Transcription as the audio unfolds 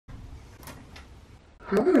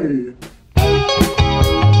Hi.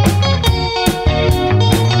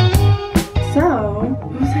 So,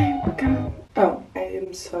 what was I gonna... Oh, I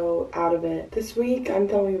am so out of it. This week, I'm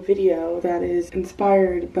filming a video that is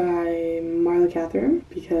inspired by Marla Catherine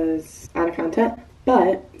because out of content.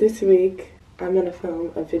 But this week, I'm gonna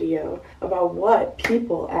film a video about what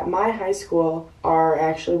people at my high school are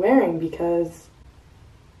actually wearing because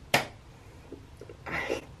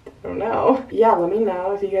I don't know. Yeah, let me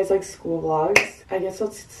know if you guys like school vlogs. I guess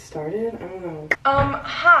let's get started. I don't know.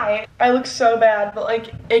 Hi. I look so bad, but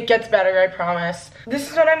like, it gets better, I promise. This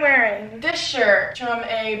is what I'm wearing. This shirt from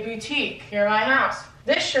a boutique here at my house.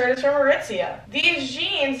 This shirt is from Aritzia. These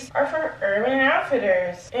jeans are from Urban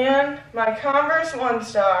Outfitters. And my Converse 1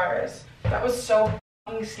 Stars. That was so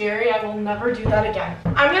fucking scary. I will never do that again.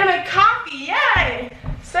 I'm gonna make coffee, yay!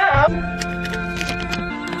 So...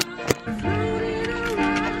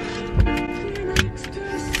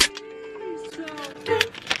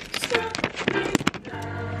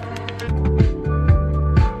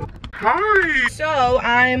 Hi! So,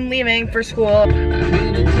 I'm leaving for school.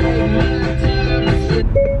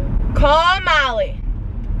 Call Molly.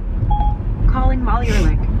 Calling Molly or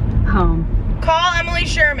like home? Call Emily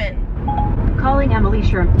Sherman. Calling Emily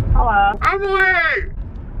Sherman. Hello. Emily!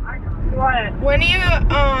 What? When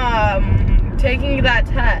are you, taking that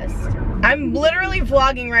test? I'm literally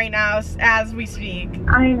vlogging right now as we speak.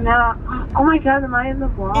 I know. Oh my god, am I in the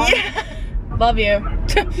vlog? Yeah. Love you.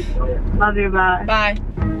 Love you, bye. Bye.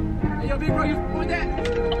 Hey, yo, big bro, you want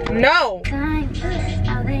that? No.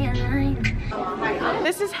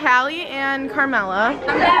 This is Hallie and Carmela.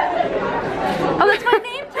 Oh, that's my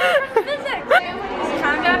name tag from physics.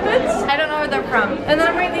 Combat boots. I don't know where they're from. And then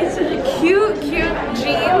I'm wearing these cute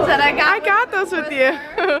jeans that I got. I got those with you.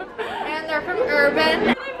 And they're from Urban.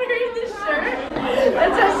 I'm wearing this shirt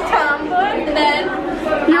that says Tomboy. And then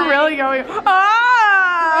You're really going. Oh!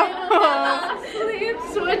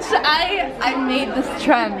 sleeves, which I made this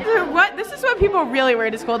trend. Dude, what? This is what people really wear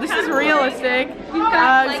to school. This is realistic.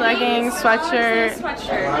 Uggs, leggings, sweatshirt.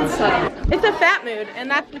 It's a fat mood, and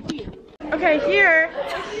that's the key. Okay, here.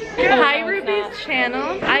 Hi, Ruby's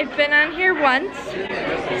channel. I've been on here once.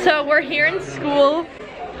 So we're here in school.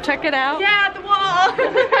 Check it out. Yeah, the wall.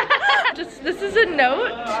 This is a note,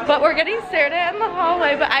 but we're getting stared at in the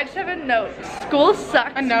hallway, but I just have a note. School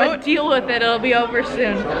sucks, A note? but deal with it. It'll be over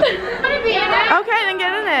soon. Okay, then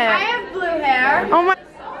get in I it. have blue hair. Oh my.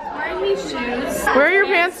 Wearing these shoes. Where are your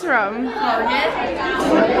pants from? Target.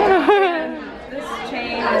 This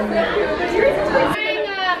chain.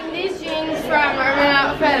 Wearing these jeans from Urban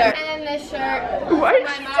Outfitters. And then this shirt. Why are you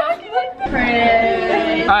talking like that?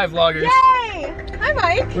 Pretty. Hi, vloggers. Yay! Hi,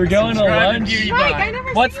 Mike. We're going to lunch. Mike, I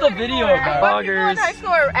never What's seen the you video before. about? What people in Vloggers. high school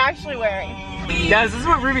are actually wearing. Guys, this is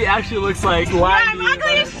what Ruby actually looks like. Yeah, I'm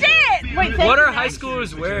ugly as shit! Wait, What are high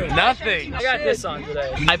schoolers wearing? Nothing. I got this on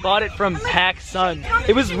today. I bought it from Pac Sun.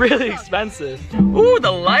 It was really expensive. Ooh,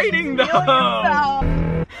 the lighting though.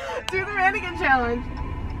 Do the mannequin challenge.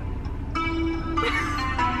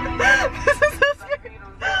 This is so scary.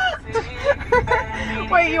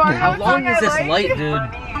 Wait, you want to know How long is this light, dude?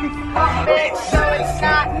 So it's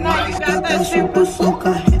not nice. Got that super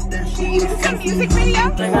soaker. Some music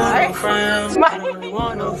video?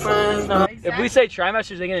 If we say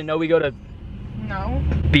trimesters, they're gonna know we go to No.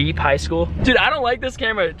 Beep High School. Dude, I don't like this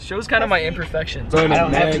camera. It shows kind of my imperfections. I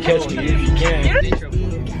don't have to catch me if you can.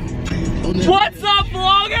 What's up,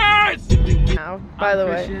 vloggers? Now, by the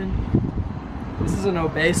way. This is an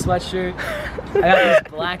Obey sweatshirt. I got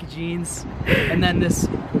these black jeans and then this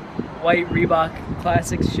white Reebok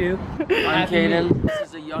Classics shoe. I'm Kaden. This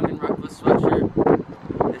is a Young and Reckless sweatshirt.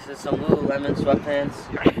 This is some Lululemon sweatpants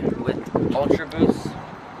with Ultra Boosts.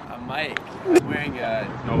 I'm Mike. I'm wearing a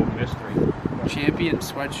Champion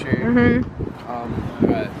sweatshirt.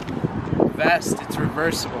 Vest, it's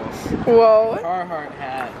reversible. Whoa. Carhartt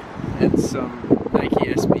hat and some Nike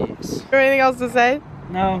SBs. Anything else to say?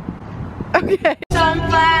 No. Okay.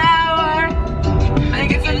 Sunflower. I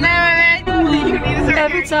guess I never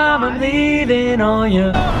Every time I'm leaving on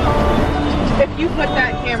you. If you put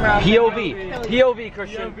that camera up. POV,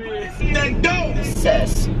 Christian.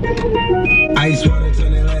 Sis. Ice water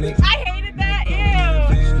turn Atlantic. I hated that,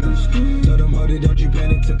 ew. Told them, hold it, don't you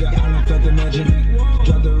panic. Took an island, felt the magic.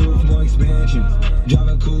 Drop the roof, more expansion. Drive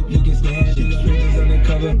a coupe, you can stand it. Bridges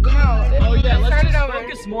undercover. Oh yeah, let's Start it just over.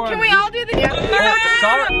 focus more Can on we all do the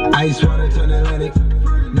Ice water turn Atlantic.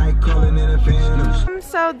 Night calling in a phantom.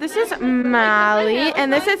 So this is Molly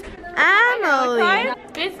and this is Emily.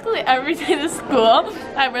 Basically every day to school,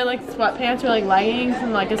 I wear like sweatpants or like leggings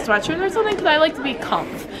and like a sweatshirt or something because I like to be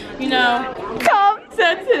comf, you know? Comf.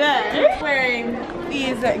 So today, wearing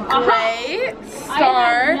these gray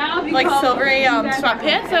star, like silvery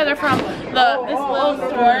sweatpants that are from this little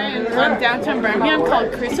store in downtown Birmingham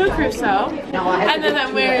called Crusoe. And then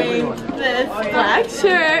I'm wearing this black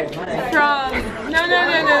shirt from, no,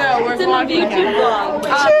 we're vlogging.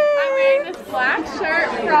 I'm wearing this black shirt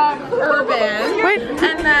from Urban. Wait.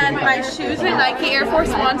 And then my shoes are Nike Air Force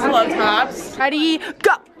Ones low tops. Ready,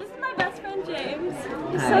 go! This is my best friend James.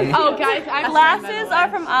 Oh guys, Glasses are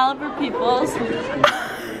from Oliver Peoples.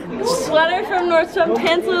 Sweater from Nordstrom,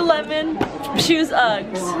 pants Lululemon, shoes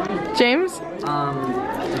Uggs. James?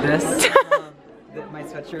 My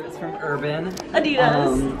sweatshirt is from Urban.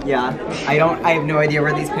 Adidas. Yeah. I have no idea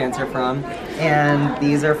where these pants are from. And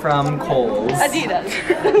these are from Kohl's. Adidas.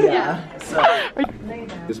 Yeah. So.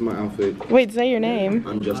 This is my outfit. Wait, say your name.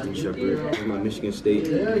 I'm Justin Shepard. This is my Michigan State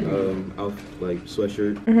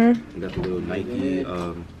sweatshirt. I got the little Nike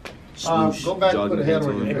swoosh jogging pants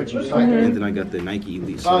on. And then I got the Nike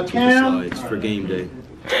Elite socks with the slides for game day.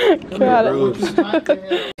 Got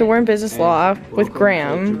it. So we're in business law with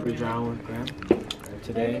Graham.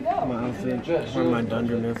 Today, my outfit, wearing my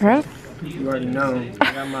Dunder Mifflin. Huh? You already know.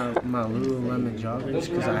 I got my Lululemon joggers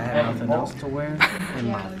because I had nothing else to wear. And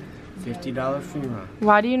my $50 free run.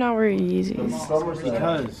 Why do you not wear Yeezys?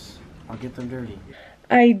 Because I'll get them dirty.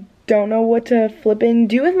 I don't know what to flippin'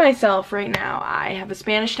 do with myself right now. I have a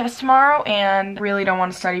Spanish test tomorrow and really don't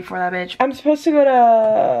want to study for that bitch. I'm supposed to go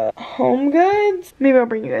to Home Goods. Maybe I'll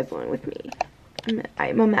bring you guys along with me.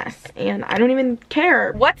 I'm a mess and I don't even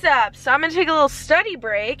care. What's up? So I'm gonna take a little study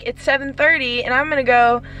break. It's 7:30 and I'm gonna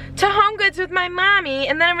go to Home Goods with my mommy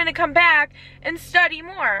and then I'm gonna come back and study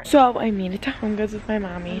more. So I made it to Home Goods with my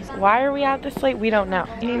mommy. Why are we out this late? We don't know.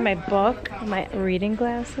 I need my book, my reading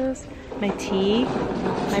glasses, my tea,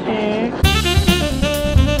 my pen.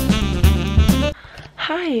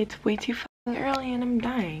 Hi, it's way too fucking early and I'm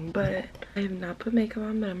dying, but I have not put makeup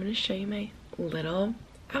on, but I'm gonna show you my little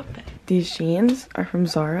outfit. These jeans are from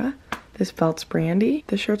Zara. This belt's Brandy.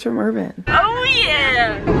 This shirt's from Urban. Oh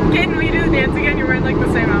yeah! Can we do the dance again? You're wearing like the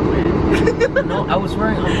same outfit. No, I was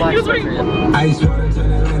wearing a black sweatshirt.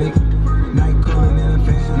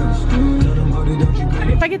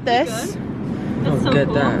 If I get this. No, so get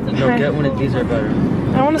cool. That. No, get one of these are better.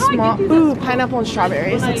 I want a small. Ooh, pineapple and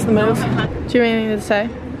strawberries. That's the move. Do you have anything to say?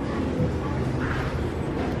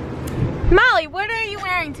 Molly, what are you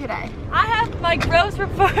wearing today? I have my Gross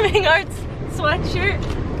Performing Arts sweatshirt,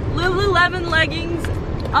 Lululemon leggings,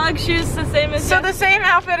 Ugg shoes, the same as the same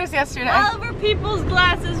outfit as yesterday. Oliver People's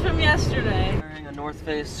glasses from yesterday. Wearing a North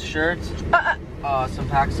Face shirt, some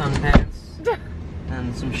PacSun pants,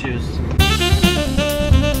 and some shoes.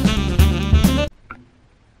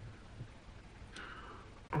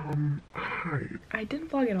 I didn't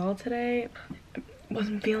vlog at all today.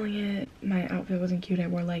 Wasn't feeling it. My outfit wasn't cute. I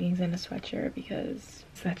wore leggings and a sweatshirt because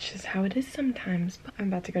that's just how it is sometimes. But I'm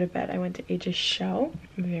about to go to bed. I went to Age's show.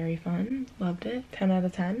 Very fun. Loved it. 10 out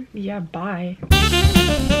of 10. Yeah, bye.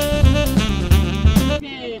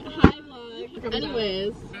 Okay, hi vlog.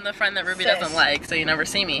 Anyways. I'm the friend that Ruby doesn't like, so you never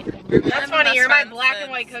see me. That's funny. You're my black and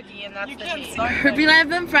white cookie, and that's the tea. Ruby and I have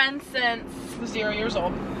been friends since 0 years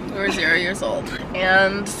old. We were 0 years old.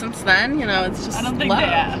 And since then, you know, it's just I don't think love. they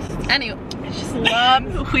asked. Anyway. It's just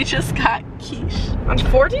love. We just got quiche. On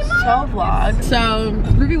 14 months? So vlog. So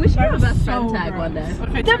Ruby, we should have a best friend tag one day.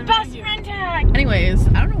 Okay, the best friend tag. Anyways,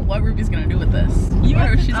 I don't know what Ruby's gonna do with this.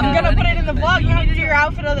 I'm gonna put it in the vlog. You need to do your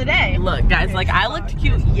outfit of the day. Look, guys, like I looked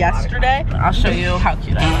cute yesterday. I'll show you how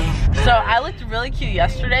cute I look. So I looked really cute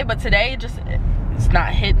yesterday, but today it's not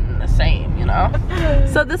hitting the same, you know?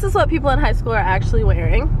 So this is what people in high school are actually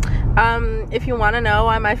wearing. If you want to know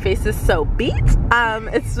why my face is so beat,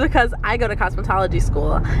 it's because I go to cosmetology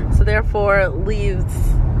school, so therefore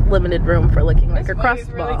leaves limited room for looking like a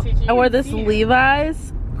crossball. Really I wore this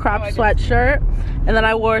Levi's crop sweatshirt, and then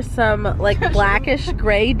I wore some like blackish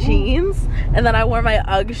gray jeans, and then I wore my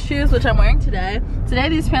Ugg shoes, which I'm wearing today. Today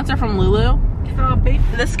these pants are from Lulu.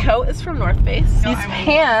 This coat is from North Face. These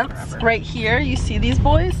pants right here, you see these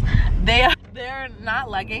boys? They're not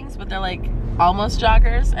leggings, but they're like almost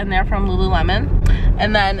joggers, and they're from Lululemon.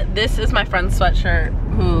 And then this is my friend's sweatshirt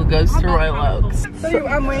who goes to Royal Oaks. So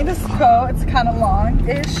I'm wearing this coat. It's kind of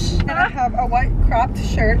long-ish, and I have a white cropped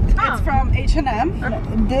shirt. It's from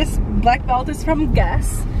H&M. This black belt is from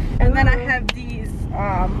Guess, and then I have these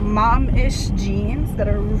mom-ish jeans that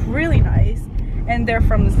are really nice, and they're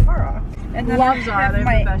from Zara. And then I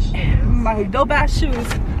have my dope-ass shoes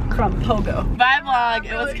from Pogo. Bye vlog.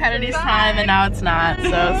 It was Kennedy's time and now it's not.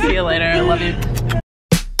 So see you later. I love you.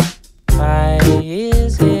 Why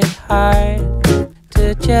is it hard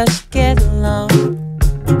to just get along?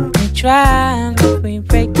 We try, but we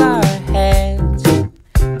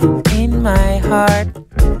in my heart,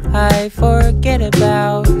 I forget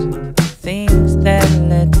about things that